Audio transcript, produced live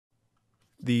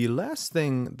The last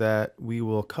thing that we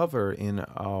will cover in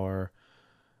our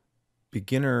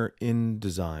beginner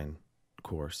InDesign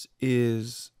course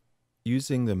is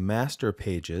using the master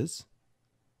pages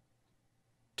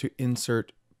to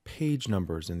insert page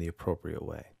numbers in the appropriate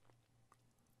way.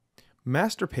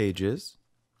 Master pages,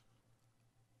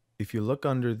 if you look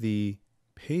under the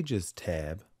Pages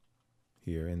tab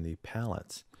here in the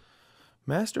palettes,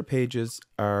 master pages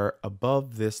are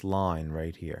above this line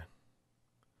right here.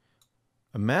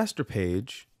 A master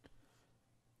page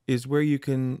is where you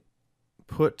can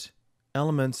put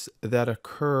elements that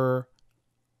occur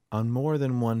on more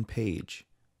than one page,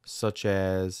 such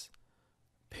as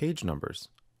page numbers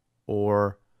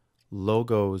or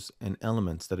logos and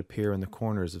elements that appear in the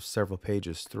corners of several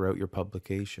pages throughout your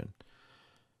publication.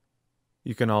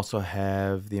 You can also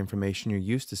have the information you're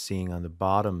used to seeing on the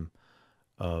bottom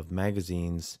of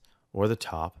magazines or the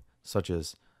top, such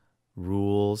as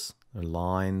rules or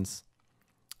lines,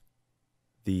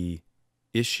 the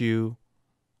issue,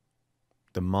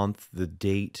 the month, the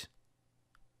date,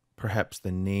 perhaps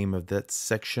the name of that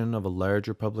section of a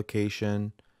larger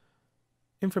publication,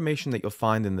 information that you'll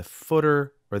find in the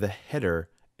footer or the header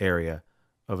area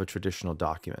of a traditional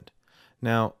document.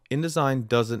 Now, InDesign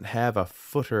doesn't have a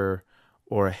footer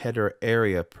or a header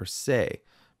area per se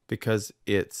because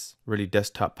it's really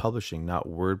desktop publishing, not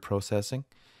word processing.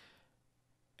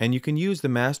 And you can use the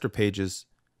master pages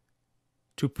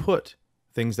to put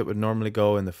things that would normally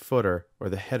go in the footer or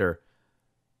the header,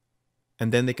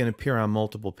 and then they can appear on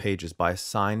multiple pages by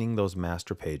assigning those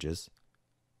master pages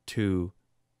to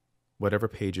whatever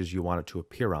pages you want it to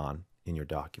appear on in your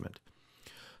document.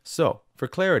 So, for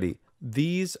clarity,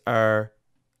 these are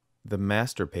the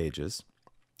master pages.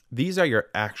 These are your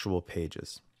actual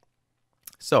pages.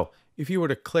 So, if you were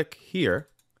to click here,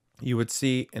 you would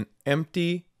see an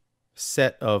empty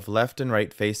set of left and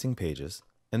right facing pages,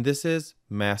 and this is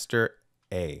master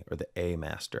A, or the A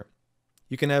master.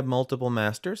 You can have multiple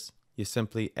masters. You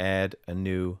simply add a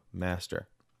new master.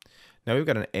 Now we've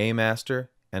got an A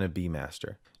master and a B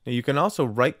master. Now you can also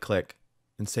right click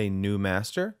and say new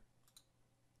master,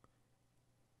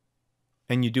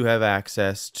 and you do have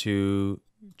access to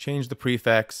change the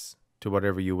prefix to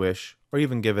whatever you wish, or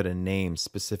even give it a name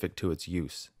specific to its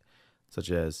use,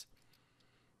 such as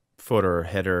footer,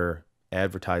 header,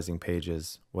 advertising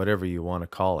pages, whatever you want to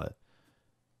call it.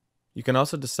 You can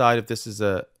also decide if this is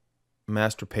a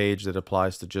master page that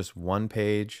applies to just one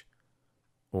page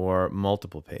or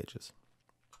multiple pages.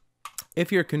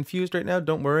 If you're confused right now,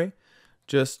 don't worry.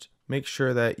 Just make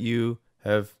sure that you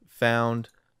have found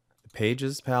the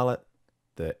Pages palette,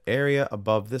 the area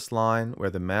above this line where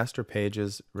the master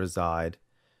pages reside.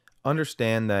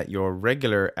 Understand that your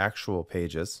regular actual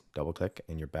pages, double click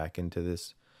and you're back into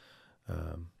this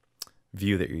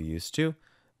view that you're used to.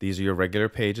 These are your regular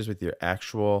pages with your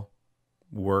actual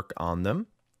work on them.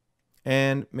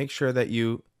 And make sure that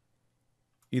you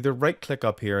either right click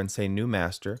up here and say new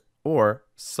master, or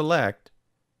select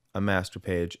a master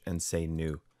page and say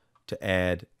new to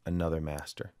add another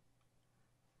master.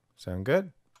 Sound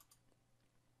good?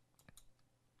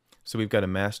 So we've got a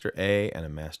master A and a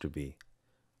master B.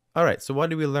 All right, so why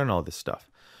do we learn all this stuff?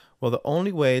 Well, the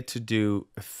only way to do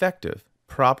effective,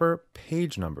 proper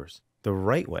page numbers the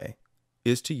right way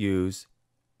is to use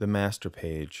the master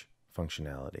page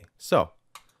functionality. So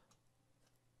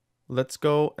let's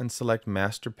go and select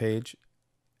master page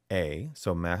A,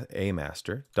 so A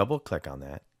master, double click on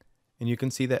that, and you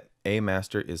can see that A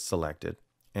master is selected,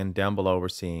 and down below we're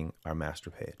seeing our master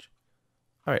page.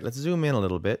 All right, let's zoom in a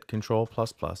little bit, Control++,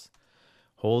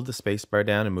 hold the space bar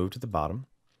down and move to the bottom,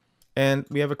 and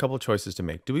we have a couple of choices to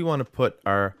make. Do we want to put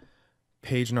our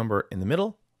page number in the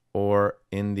middle or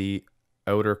in the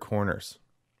outer corners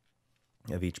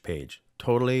of each page?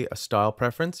 Totally a style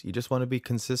preference. You just want to be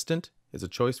consistent. It's a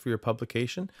choice for your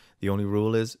publication. The only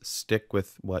rule is stick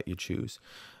with what you choose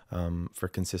for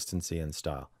consistency and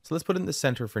style. So let's put it in the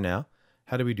center for now.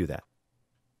 How do we do that?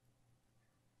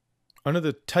 Under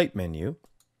the Type menu,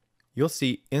 you'll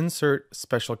see Insert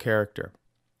Special Character.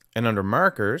 And under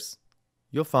Markers,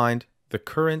 you'll find the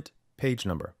current page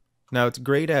number. Now it's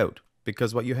grayed out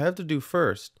because what you have to do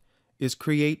first is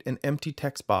create an empty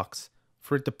text box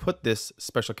for it to put this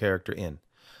special character in.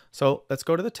 So let's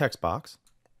go to the text box.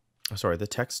 Sorry, the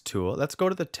text tool. Let's go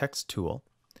to the text tool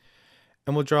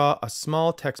and we'll draw a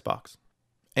small text box.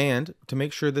 And to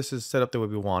make sure this is set up the way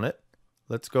we want it,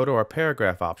 let's go to our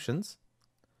paragraph options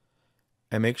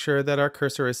and make sure that our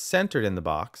cursor is centered in the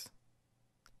box.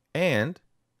 And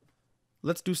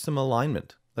let's do some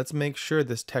alignment. Let's make sure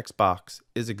this text box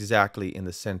is exactly in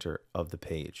the center of the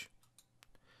page.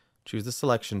 Choose the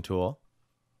selection tool.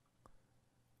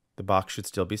 The box should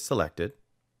still be selected.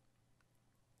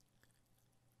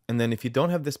 And then if you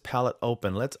don't have this palette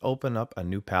open, let's open up a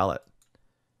new palette.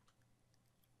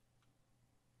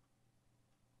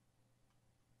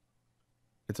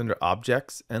 It's under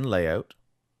Objects and Layout.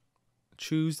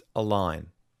 Choose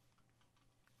Align.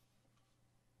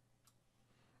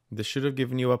 This should have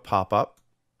given you a pop-up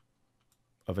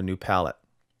of a new palette.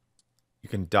 You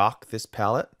can dock this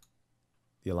palette.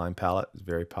 The Align palette is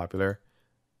very popular,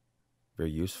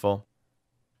 very useful.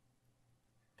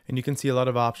 And you can see a lot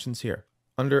of options here.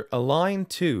 Under Align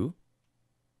To,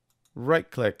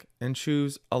 right-click and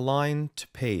choose Align to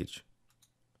Page.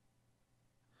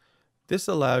 This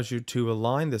allows you to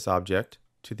align this object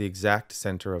to the exact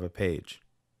center of a page.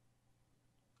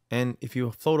 And if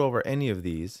you float over any of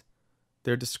these,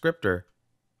 their descriptor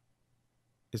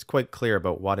is quite clear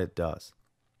about what it does.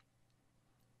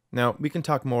 Now, we can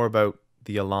talk more about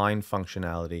the align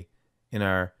functionality in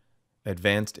our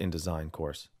Advanced InDesign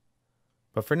course.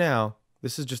 But for now,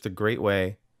 this is just a great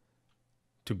way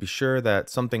to be sure that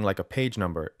something like a page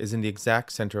number is in the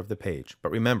exact center of the page.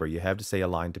 But remember, you have to say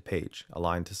align to page.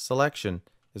 Align to selection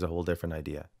is a whole different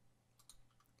idea.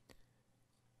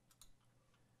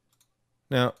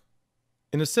 Now,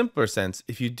 in a simpler sense,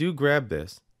 if you do grab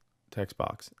this text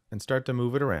box and start to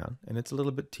move it around, and it's a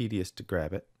little bit tedious to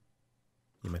grab it,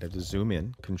 you might have to zoom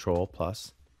in, Control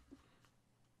plus.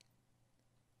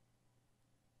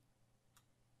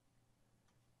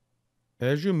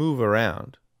 As you move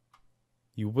around,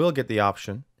 you will get the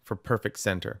option for perfect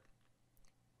center.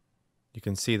 You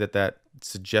can see that that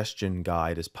suggestion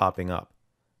guide is popping up.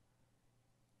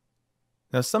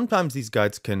 Now, sometimes these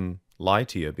guides can lie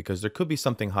to you because there could be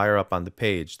something higher up on the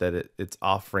page that it's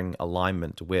offering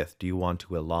alignment with. Do you want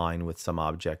to align with some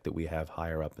object that we have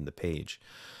higher up in the page?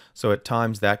 So at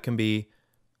times that can be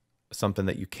something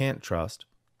that you can't trust.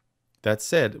 That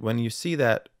said, when you see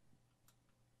that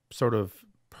sort of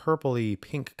purpley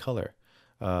pink color,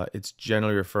 it's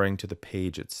generally referring to the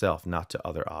page itself, not to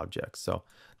other objects. So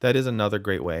that is another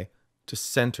great way to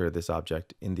center this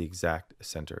object in the exact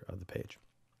center of the page.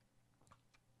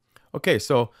 Okay,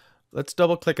 so let's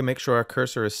double click and make sure our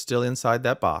cursor is still inside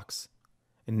that box.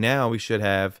 And now we should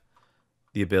have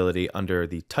the ability under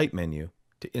the Type menu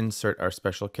to insert our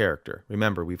special character.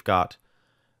 Remember, we've got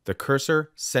the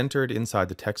cursor centered inside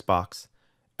the text box,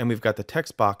 and we've got the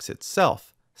text box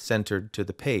itself centered to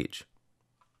the page.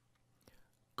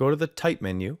 Go to the Type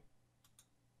menu.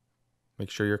 Make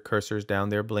sure your cursor is down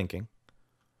there blinking.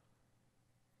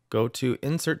 Go to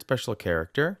Insert Special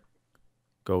Character.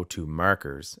 Go to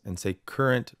Markers and say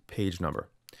Current Page Number.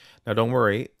 Now don't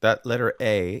worry, that letter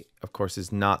A, of course,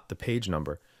 is not the page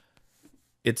number.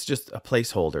 It's just a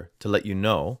placeholder to let you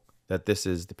know that this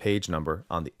is the page number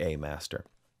on the A master.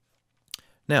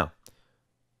 Now,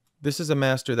 this is a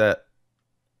master that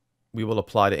we will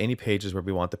apply to any pages where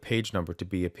we want the page number to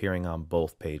be appearing on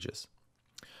both pages.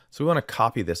 So we want to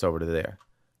copy this over to there.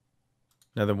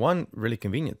 Now, the one really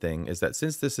convenient thing is that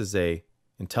since this is a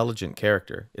intelligent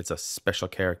character, it's a special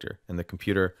character, and the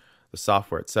computer, the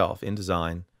software itself,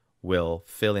 InDesign, will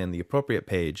fill in the appropriate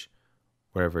page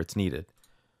wherever it's needed.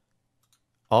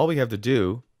 All we have to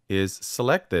do is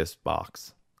select this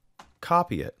box,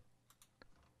 copy it,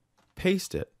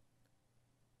 paste it,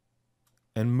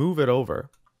 and move it over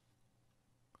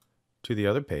to the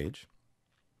other page.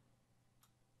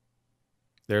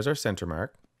 There's our center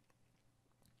mark.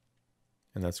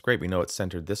 And that's great. We know it's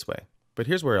centered this way. But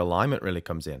here's where alignment really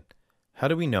comes in. How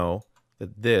do we know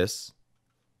that this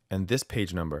and this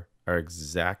page number are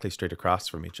exactly straight across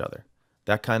from each other?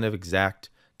 That kind of exact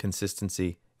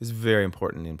consistency is very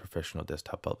important in professional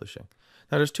desktop publishing.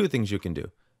 Now, there's two things you can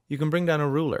do. You can bring down a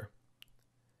ruler.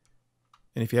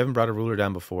 And if you haven't brought a ruler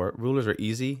down before, rulers are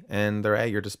easy and they're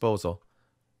at your disposal.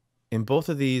 In both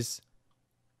of these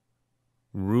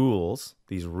rulers,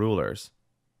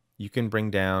 you can bring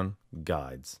down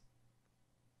guides.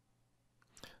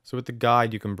 So with the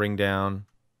guide, you can bring down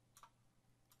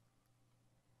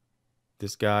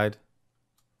this guide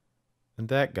and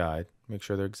that guide. Make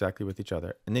sure they're exactly with each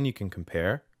other. And then you can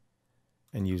compare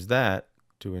and use that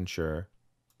to ensure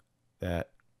that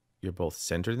you're both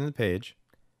centered in the page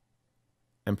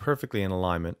and perfectly in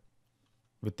alignment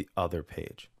with the other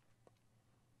page.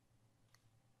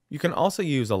 You can also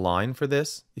use Align for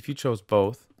this. If you chose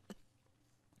both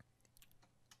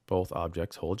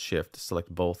objects, hold Shift to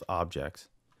select both objects.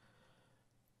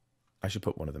 I should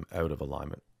put one of them out of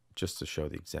alignment just to show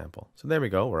the example. So there we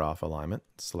go, we're off alignment.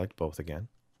 Select both again.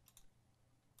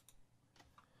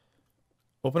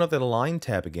 Open up that Align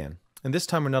tab again. And this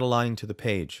time we're not aligning to the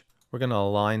page. We're going to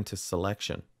align to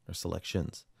selection or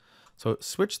selections. So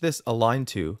switch this Align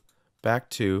to back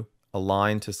to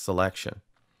Align to Selection.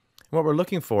 And what we're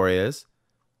looking for is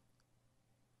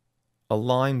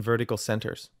align vertical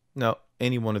centers. Now,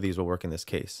 any one of these will work in this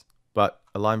case, but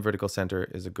align vertical center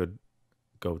is a good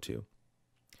go-to.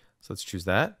 So let's choose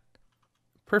that.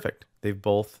 Perfect. They've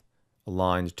both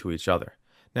aligned to each other.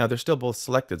 Now they're still both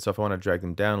selected, so if I want to drag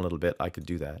them down a little bit, I could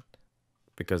do that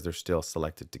because they're still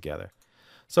selected together.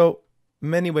 So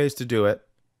many ways to do it,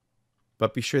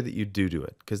 but be sure that you do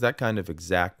it, because that kind of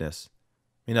exactness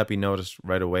may not be noticed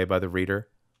right away by the reader,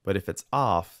 but if it's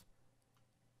off,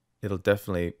 it'll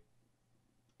definitely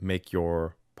make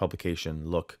your publication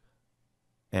look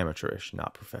amateurish,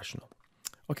 not professional.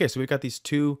 Okay, so we've got these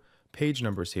two page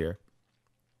numbers here,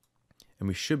 and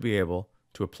we should be able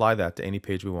to apply that to any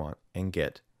page we want and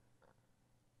get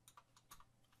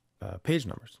page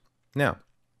numbers. Now,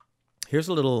 here's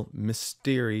a little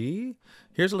mystery.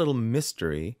 Here's a little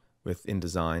mystery with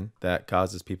InDesign that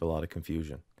causes people a lot of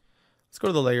confusion. Let's go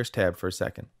to the Layers tab for a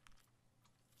second.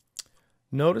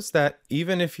 Notice that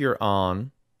even if you're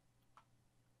on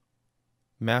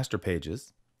master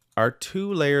pages, our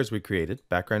two layers we created,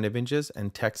 background images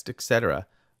and text, etc.,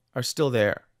 are still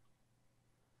there.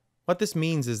 What this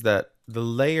means is that the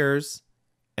layers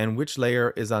and which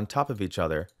layer is on top of each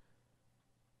other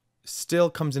still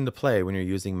comes into play when you're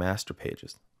using master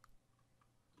pages.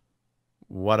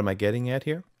 What am I getting at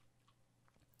here?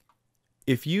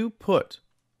 If you put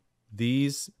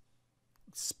these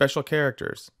special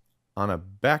characters on a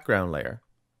background layer,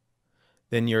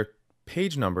 then your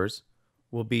page numbers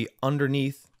will be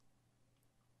underneath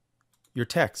your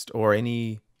text or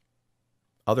any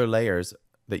other layers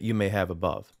that you may have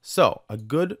above. So a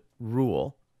good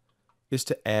rule is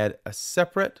to add a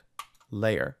separate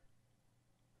layer.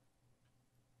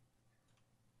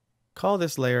 Call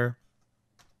this layer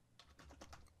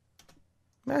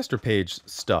master page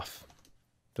stuff.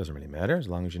 Doesn't really matter as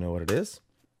long as you know what it is.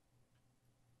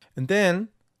 And then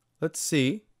let's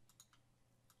see.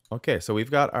 Okay, so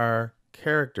we've got our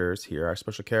characters here, our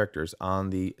special characters on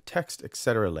the text,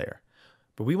 etc. layer.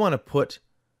 But we want to put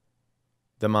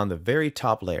them on the very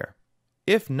top layer.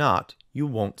 If not, you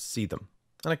won't see them.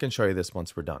 And I can show you this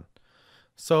once we're done.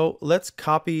 So let's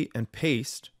copy and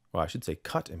paste, well, I should say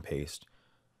cut and paste,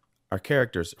 our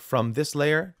characters from this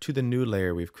layer to the new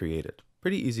layer we've created.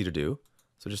 Pretty easy to do.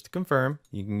 So just to confirm,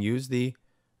 you can use the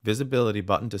visibility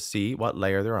button to see what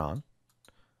layer they're on.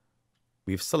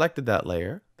 We've selected that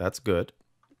layer. That's good.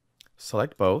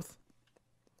 Select both.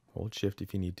 Hold Shift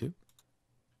if you need to.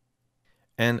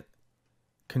 And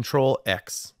Control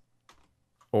X.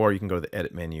 Or you can go to the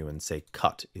Edit menu and say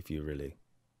Cut if you really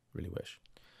wish.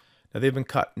 Now they've been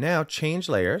cut. Now change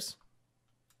layers.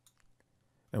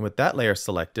 And with that layer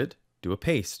selected, do a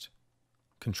paste.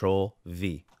 Control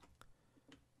V.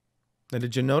 Now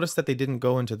did you notice that they didn't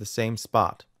go into the same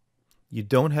spot? You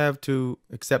don't have to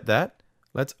accept that.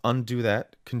 Let's undo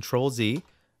that. Control Z.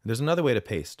 There's another way to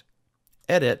paste.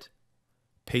 Edit,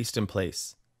 paste in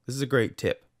place. This is a great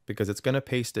tip because it's going to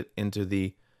paste it into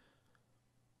the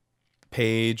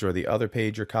page or the other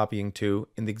page you're copying to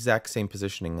in the exact same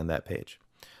positioning on that page.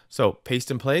 So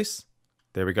paste in place.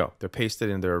 There we go. They're pasted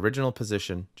in their original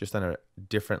position, just on a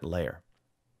different layer.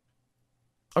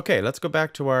 Okay, let's go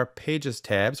back to our Pages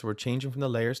tab. So we're changing from the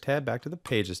Layers tab back to the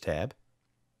Pages tab.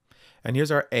 And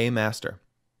here's our A master.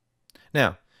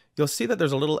 Now, you'll see that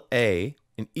there's a little A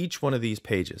in each one of these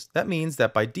pages. That means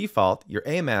that by default, your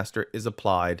A master is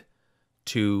applied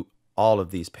to all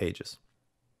of these pages.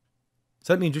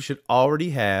 So that means you should already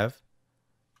have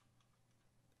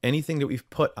anything that we've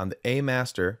put on the A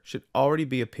master should already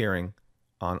be appearing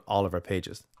on all of our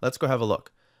pages. Let's go have a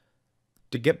look.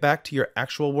 To get back to your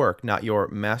actual work, not your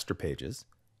master pages,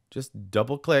 just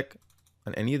double click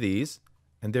on any of these,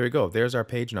 and there we go. There's our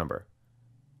page number.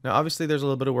 Now, obviously, there's a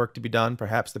little bit of work to be done.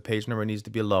 Perhaps the page number needs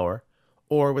to be lower,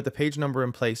 or with the page number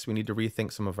in place, we need to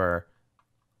rethink some of our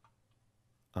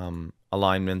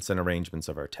alignments and arrangements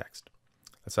of our text.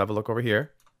 Let's have a look over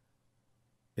here.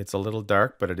 It's a little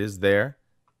dark, but it is there.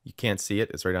 You can't see it.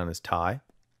 It's right on his tie.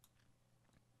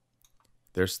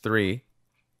 There's 3.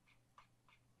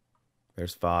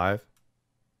 There's 5,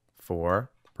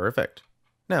 4, perfect.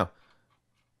 Now,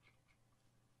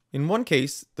 in one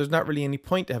case, there's not really any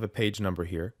point to have a page number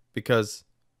here because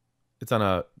it's on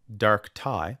a dark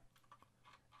tie.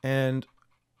 And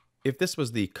if this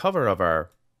was the cover of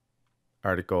our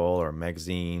article or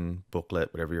magazine,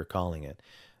 booklet, whatever you're calling it,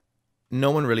 no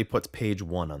one really puts page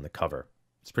 1 on the cover.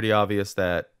 It's pretty obvious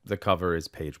that the cover is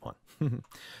page 1.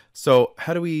 So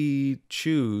how do we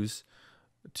choose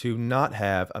to not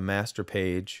have a master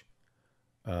page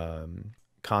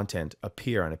content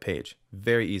appear on a page?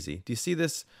 Very easy. Do you see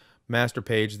this master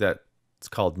page that's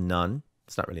called None?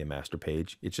 It's not really a master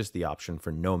page. It's just the option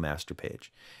for no master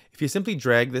page. If you simply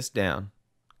drag this down,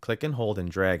 click and hold and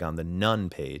drag on the None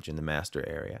page in the master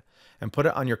area and put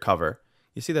it on your cover,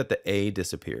 you see that the A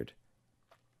disappeared.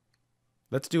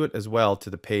 Let's do it as well to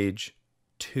the page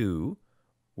 2,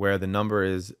 where the number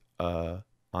is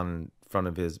on front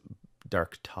of his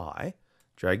dark tie.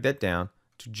 Drag that down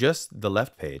to just the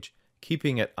left page,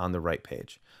 keeping it on the right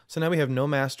page. So now we have no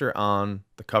master on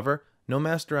the cover, no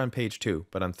master on page 2,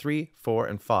 but on 3, 4,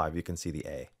 and 5, you can see the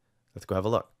A. Let's go have a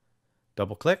look.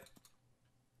 Double click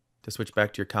to switch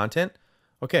back to your content.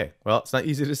 Okay, well, it's not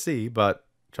easy to see, but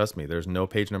trust me, there's no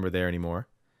page number there anymore.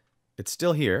 It's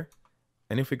still here.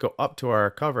 And if we go up to our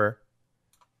cover,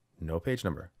 no page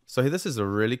number. So this is a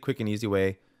really quick and easy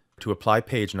way to apply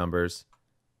page numbers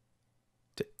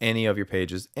to any of your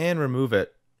pages and remove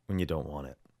it when you don't want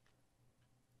it.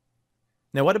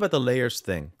 Now, what about the layers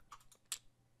thing?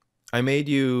 I made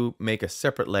you make a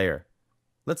separate layer.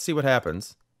 Let's see what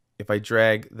happens if I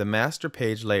drag the master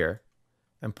page layer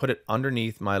and put it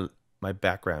underneath my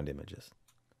background images.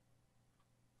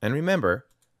 And remember,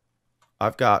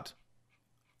 I've got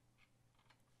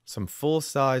some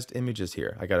full-sized images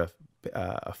here. I got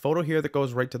a photo here that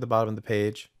goes right to the bottom of the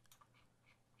page.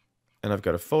 And I've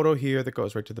got a photo here that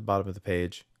goes right to the bottom of the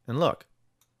page. And look,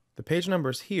 the page number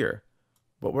is here.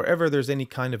 But wherever there's any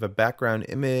kind of a background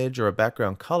image or a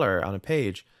background color on a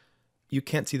page, you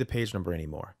can't see the page number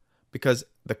anymore, because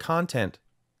the content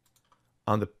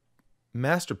on the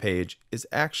master page is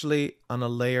actually on a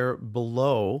layer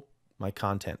below my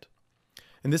content.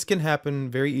 And this can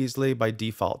happen very easily by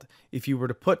default. If you were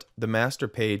to put the master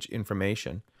page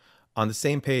information on the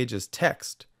same page as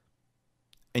text,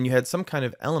 and you had some kind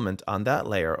of element on that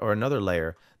layer or another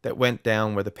layer that went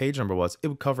down where the page number was, it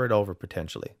would cover it over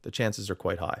potentially. The chances are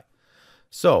quite high.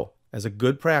 So, as a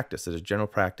good practice, as a general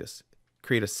practice,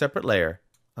 create a separate layer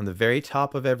on the very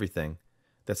top of everything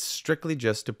that's strictly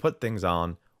just to put things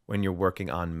on when you're working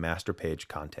on master page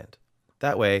content.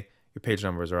 That way, your page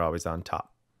numbers are always on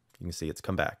top. You can see it's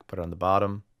come back. Put it on the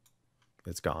bottom,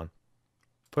 it's gone.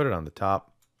 Put it on the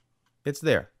top, it's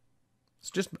there.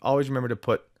 So just always remember to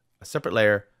put a separate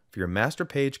layer for your master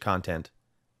page content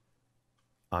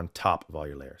on top of all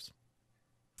your layers.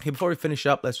 Okay, before we finish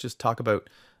up, let's just talk about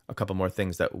a couple more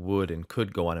things that would and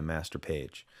could go on a master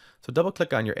page. So double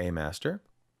click on your A master,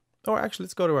 or actually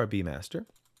let's go to our B master.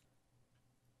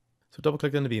 So double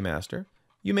click on the B master.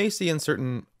 You may see in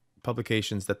certain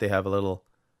publications that they have a little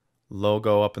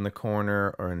logo up in the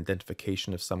corner or an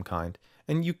identification of some kind.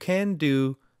 And you can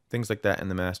do things like that in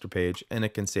the master page, and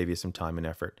it can save you some time and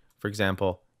effort. For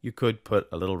example, you could put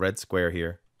a little red square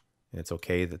here. And it's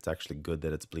okay, that's actually good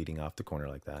that it's bleeding off the corner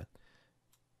like that.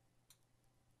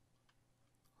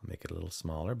 I'll make it a little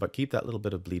smaller, but keep that little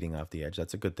bit of bleeding off the edge.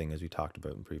 That's a good thing, as we talked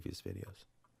about in previous videos.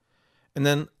 And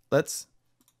then let's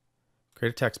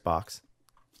create a text box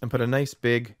and put a nice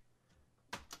big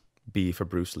B for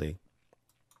Bruce Lee.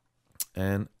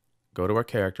 And go to our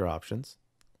character options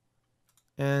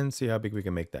and see how big we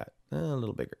can make that. A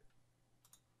little bigger.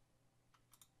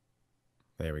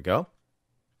 There we go.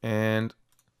 And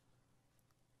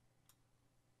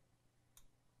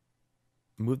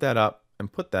move that up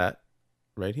and put that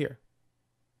right here.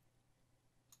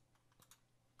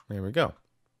 There we go. A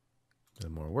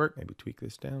little more work, maybe tweak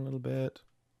this down a little bit.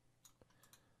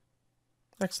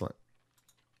 Excellent.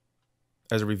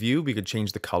 As a review, we could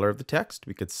change the color of the text.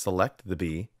 We could select the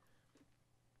B,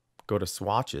 go to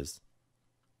swatches,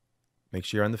 make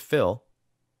sure you're on the fill,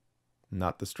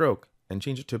 not the stroke, and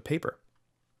change it to paper.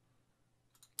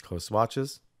 Close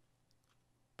swatches,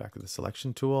 back to the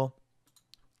selection tool,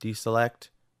 deselect,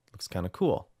 looks kind of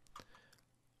cool.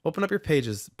 Open up your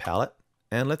pages palette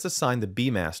and let's assign the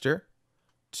B master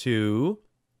to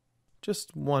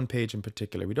just one page in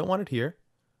particular. We don't want it here.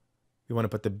 We want to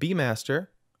put the B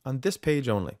master on this page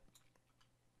only.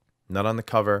 Not on the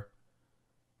cover,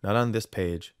 not on this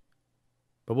page,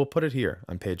 but we'll put it here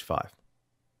on page 5.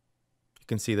 You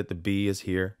can see that the B is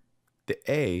here, the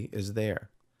A is there.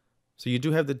 So you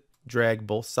do have to drag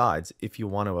both sides if you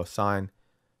want to assign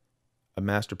a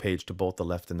master page to both the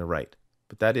left and the right.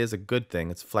 But that is a good thing.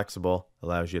 It's flexible,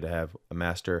 allows you to have a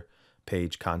master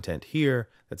page content here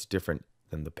that's different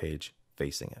than the page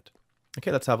facing it.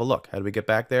 Okay, let's have a look. How do we get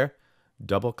back there?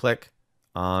 Double click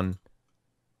on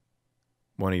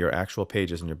one of your actual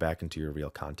pages and you're back into your real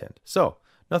content. So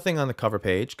nothing on the cover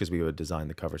page because we would design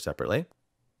the cover separately.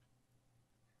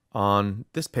 On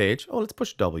this page, oh, let's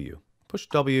push W. Push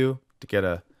W to get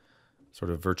a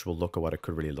sort of virtual look of what it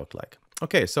could really look like.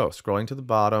 Okay, so scrolling to the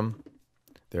bottom,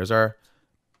 there's our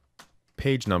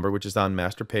page number, which is on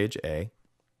master page A.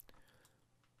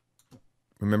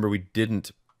 Remember we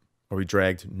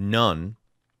dragged none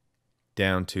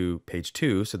down to page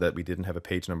 2 so that we didn't have a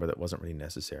page number that wasn't really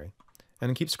necessary. And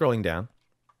then keep scrolling down.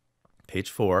 Page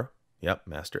 4, yep,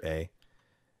 master A.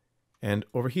 And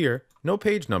over here, no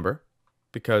page number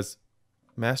because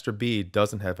master B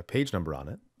doesn't have a page number on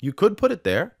it. You could put it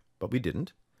there, but we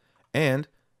didn't. And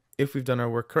if we've done our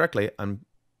work correctly, on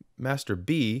master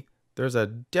B, there's a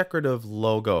decorative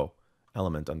logo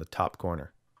element on the top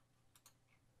corner.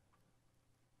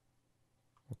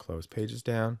 We'll close pages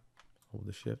down, hold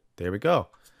the shift. There we go.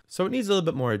 So it needs a little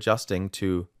bit more adjusting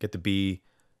to get the B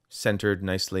centered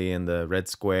nicely in the red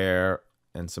square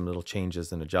and some little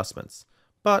changes and adjustments.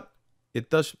 But it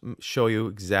does show you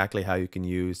exactly how you can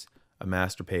use a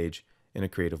master page in a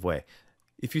creative way.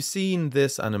 If you've seen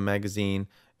this on a magazine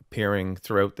appearing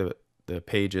throughout the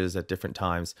pages at different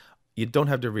times, you don't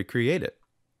have to recreate it.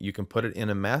 You can put it in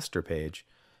a master page,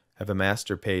 have a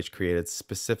master page created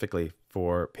specifically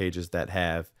for pages that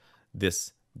have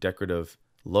this decorative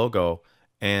logo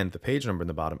and the page number in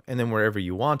the bottom. And then wherever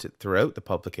you want it throughout the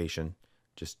publication,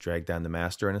 just drag down the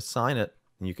master and assign it.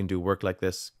 And you can do work like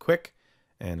this quick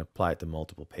and apply it to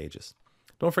multiple pages.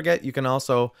 Don't forget, you can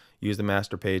also use the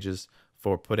master pages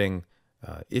for putting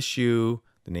issue,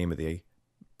 the name of the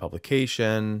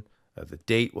publication, the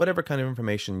date, whatever kind of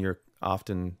information you're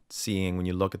often seeing when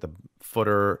you look at the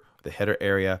footer, the header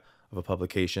area of a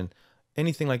publication.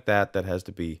 Anything like that that has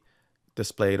to be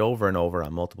displayed over and over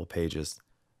on multiple pages.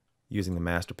 Using the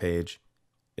master page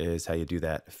is how you do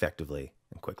that effectively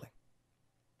and quickly.